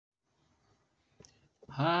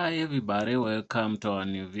Hi everybody, welcome to our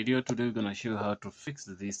new video. Today we're gonna show you how to fix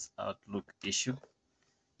this Outlook issue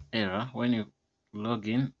error. When you log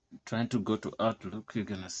in trying to go to Outlook, you're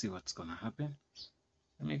gonna see what's gonna happen.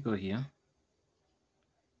 Let me go here,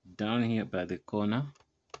 down here by the corner,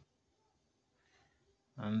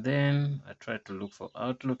 and then I try to look for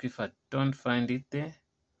Outlook. If I don't find it there,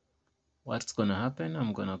 what's gonna happen?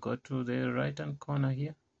 I'm gonna go to the right hand corner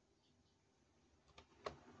here,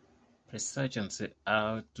 press search and say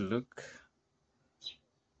Outlook,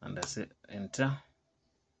 and I say enter.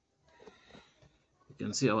 You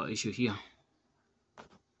can see our issue here.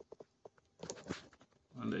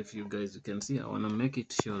 And if you guys can see, I want to make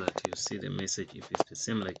it sure that you see the message if it's the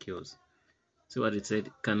same like yours. See what it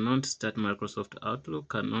said: cannot start Microsoft Outlook,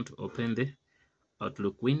 cannot open the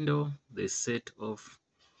Outlook window, the set of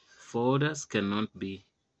folders cannot be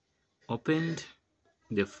opened,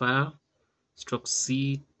 the file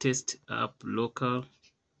 /c test app local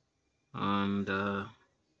and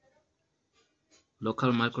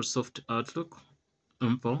local Microsoft Outlook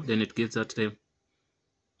info, then it gives that the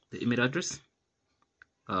email address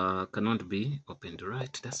cannot be opened.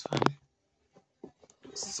 Right, that's fine.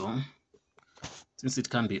 So since it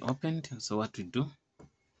can be opened, so what we do,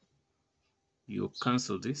 you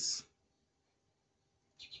cancel this,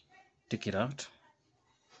 take it out,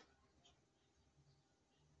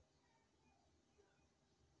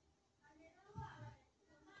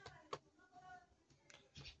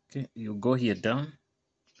 okay, you go here down,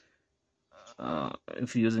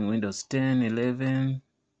 if you're using Windows 10, 11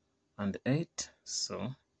 and 8,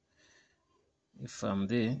 so if I'm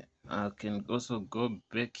there, I can also go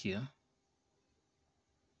back here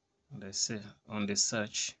and I say on the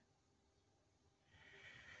search,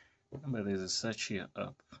 remember there's a search here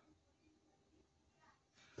up.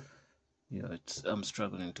 Yeah, I'm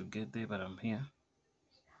struggling to get there, but I'm here.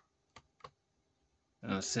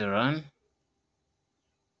 And I'll say run.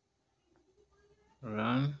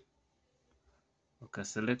 Okay,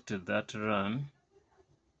 selected that, run.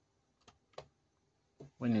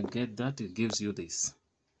 When you get that, it gives you this.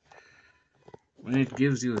 When it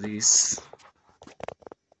gives you this,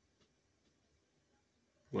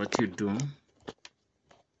 what you do,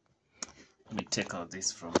 let me take out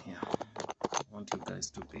this from here. I want you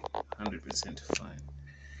guys to be 100% fine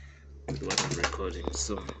with what I'm recording.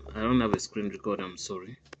 So I don't have a screen recorder, I'm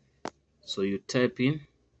sorry. So you type in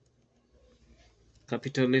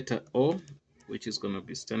capital letter O, which is going to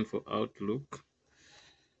be stand for Outlook.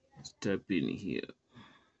 Let's type in here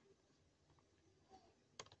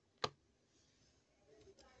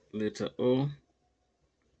letter O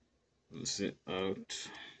and say out.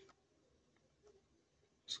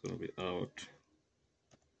 It's going to be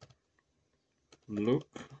Outlook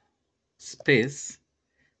space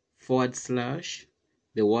 /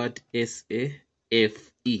 the word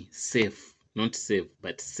SAFE, safe, not save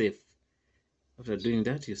but safe. After doing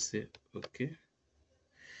that, you say okay.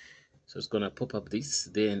 So it's gonna pop up this.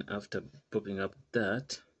 Then after popping up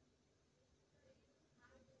that,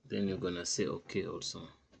 then you're gonna say okay also.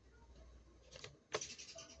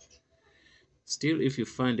 Still, if you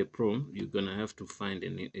find a problem, you're gonna have to find a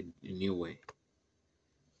new way.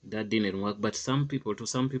 That didn't work, but to some people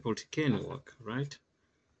it can work, right?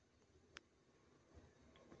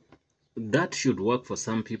 That should work for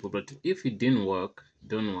some people, but if it didn't work,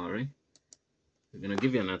 don't worry. We're gonna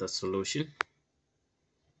give you another solution.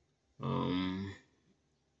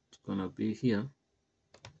 It's gonna be here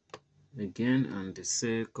again, and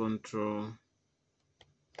say control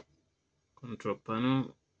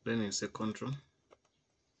panel, then you say control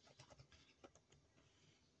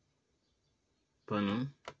panel,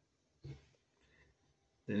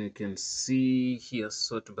 then you can see here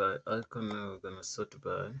sort by icon. Now we're gonna sort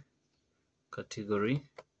by category,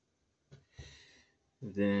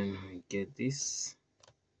 then we get this.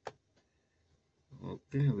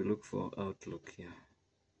 Okay, we look for Outlook here.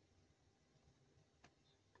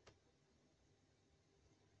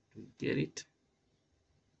 We get it.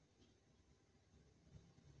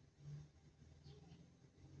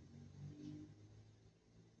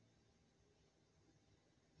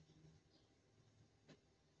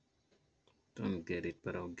 Don't get it,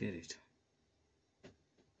 but I'll get it.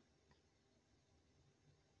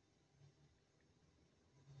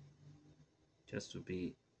 Just to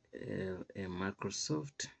be a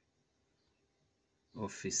Microsoft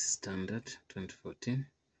Office Standard 2014.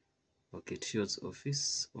 Okay, it shows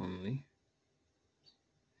Office only.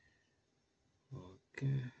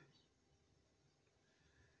 Okay.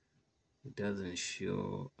 It doesn't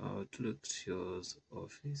show Outlook, it shows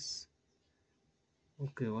Office.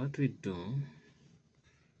 Okay, what we do,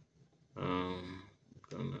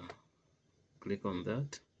 gonna click on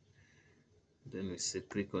that, then we say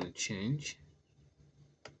click on change.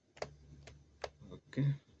 Okay,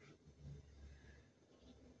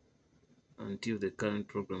 until the current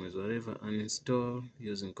program is whatever. Uninstall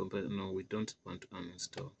using compiler. No, we don't want to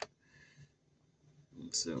uninstall.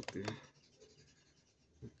 Let's say okay,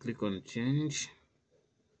 click on change.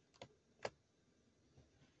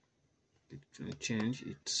 Click on change.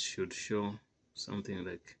 It should show something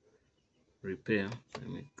like repair. Let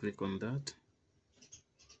me click on that,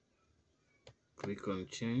 click on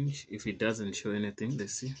change. If it doesn't show anything,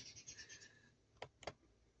 let's see.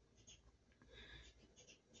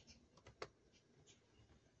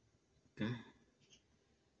 Okay,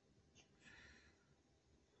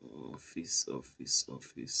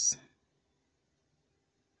 office.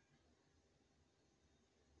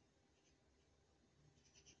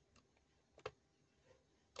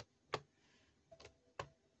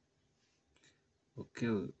 Okay,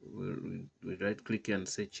 we right click and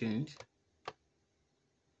say change.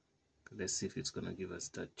 Let's see if it's gonna give us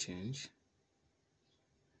that change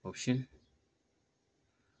option.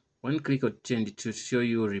 When click on change, it should show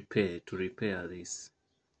you repair, to repair this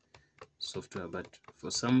software, but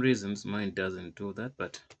for some reasons mine doesn't do that.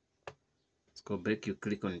 But let's go back. You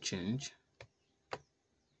click on change.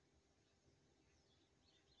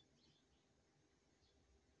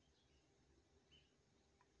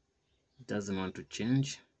 It doesn't want to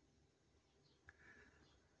change.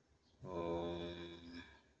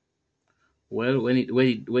 Well, when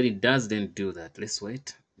it doesn't do that, let's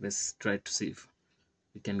wait. Let's try to see if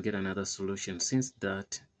we can get another solution, since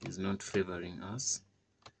that is not favoring us.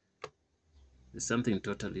 There's something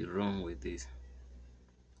totally wrong with this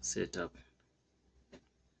setup.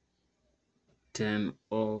 Turn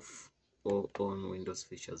off or on Windows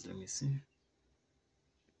features. Let me see.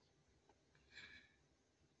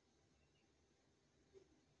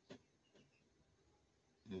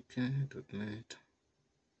 Okay, .NET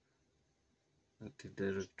Active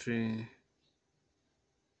Directory.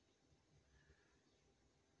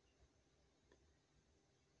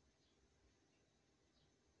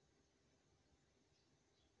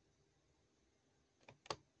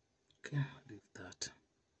 Okay, leave that.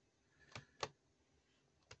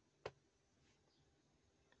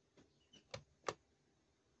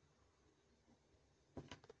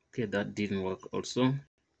 Okay, that didn't work also.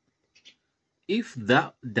 If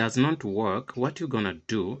that does not work, what you're gonna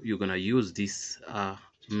do, you're gonna use this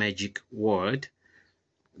magic word.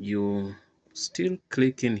 You still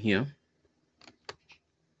click in here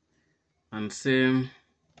and say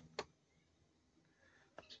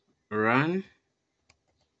run.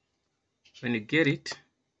 When you get it,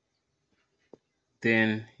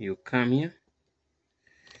 then you come here,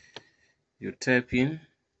 you type in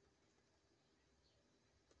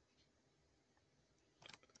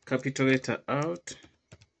capital letter out,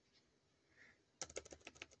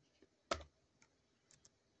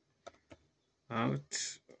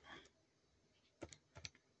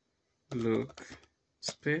 outlook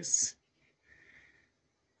space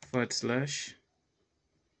 /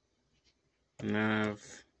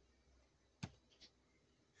 nav.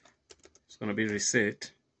 It's going to be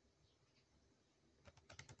reset.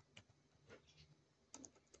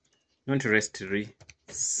 Not rest, reset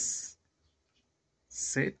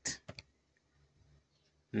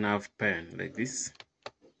nav pen, like this.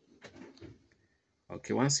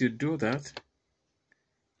 Okay, once you do that,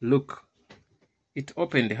 look, it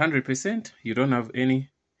opened 100%. You don't have any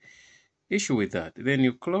issue with that. Then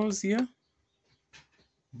you close here.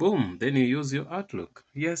 Boom, then you use your Outlook.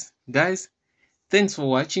 Yes, guys, thanks for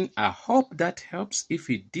watching. I hope that helps. If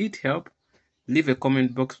it did help, leave a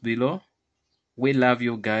comment box below. We love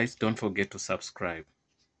you guys. Don't forget to subscribe.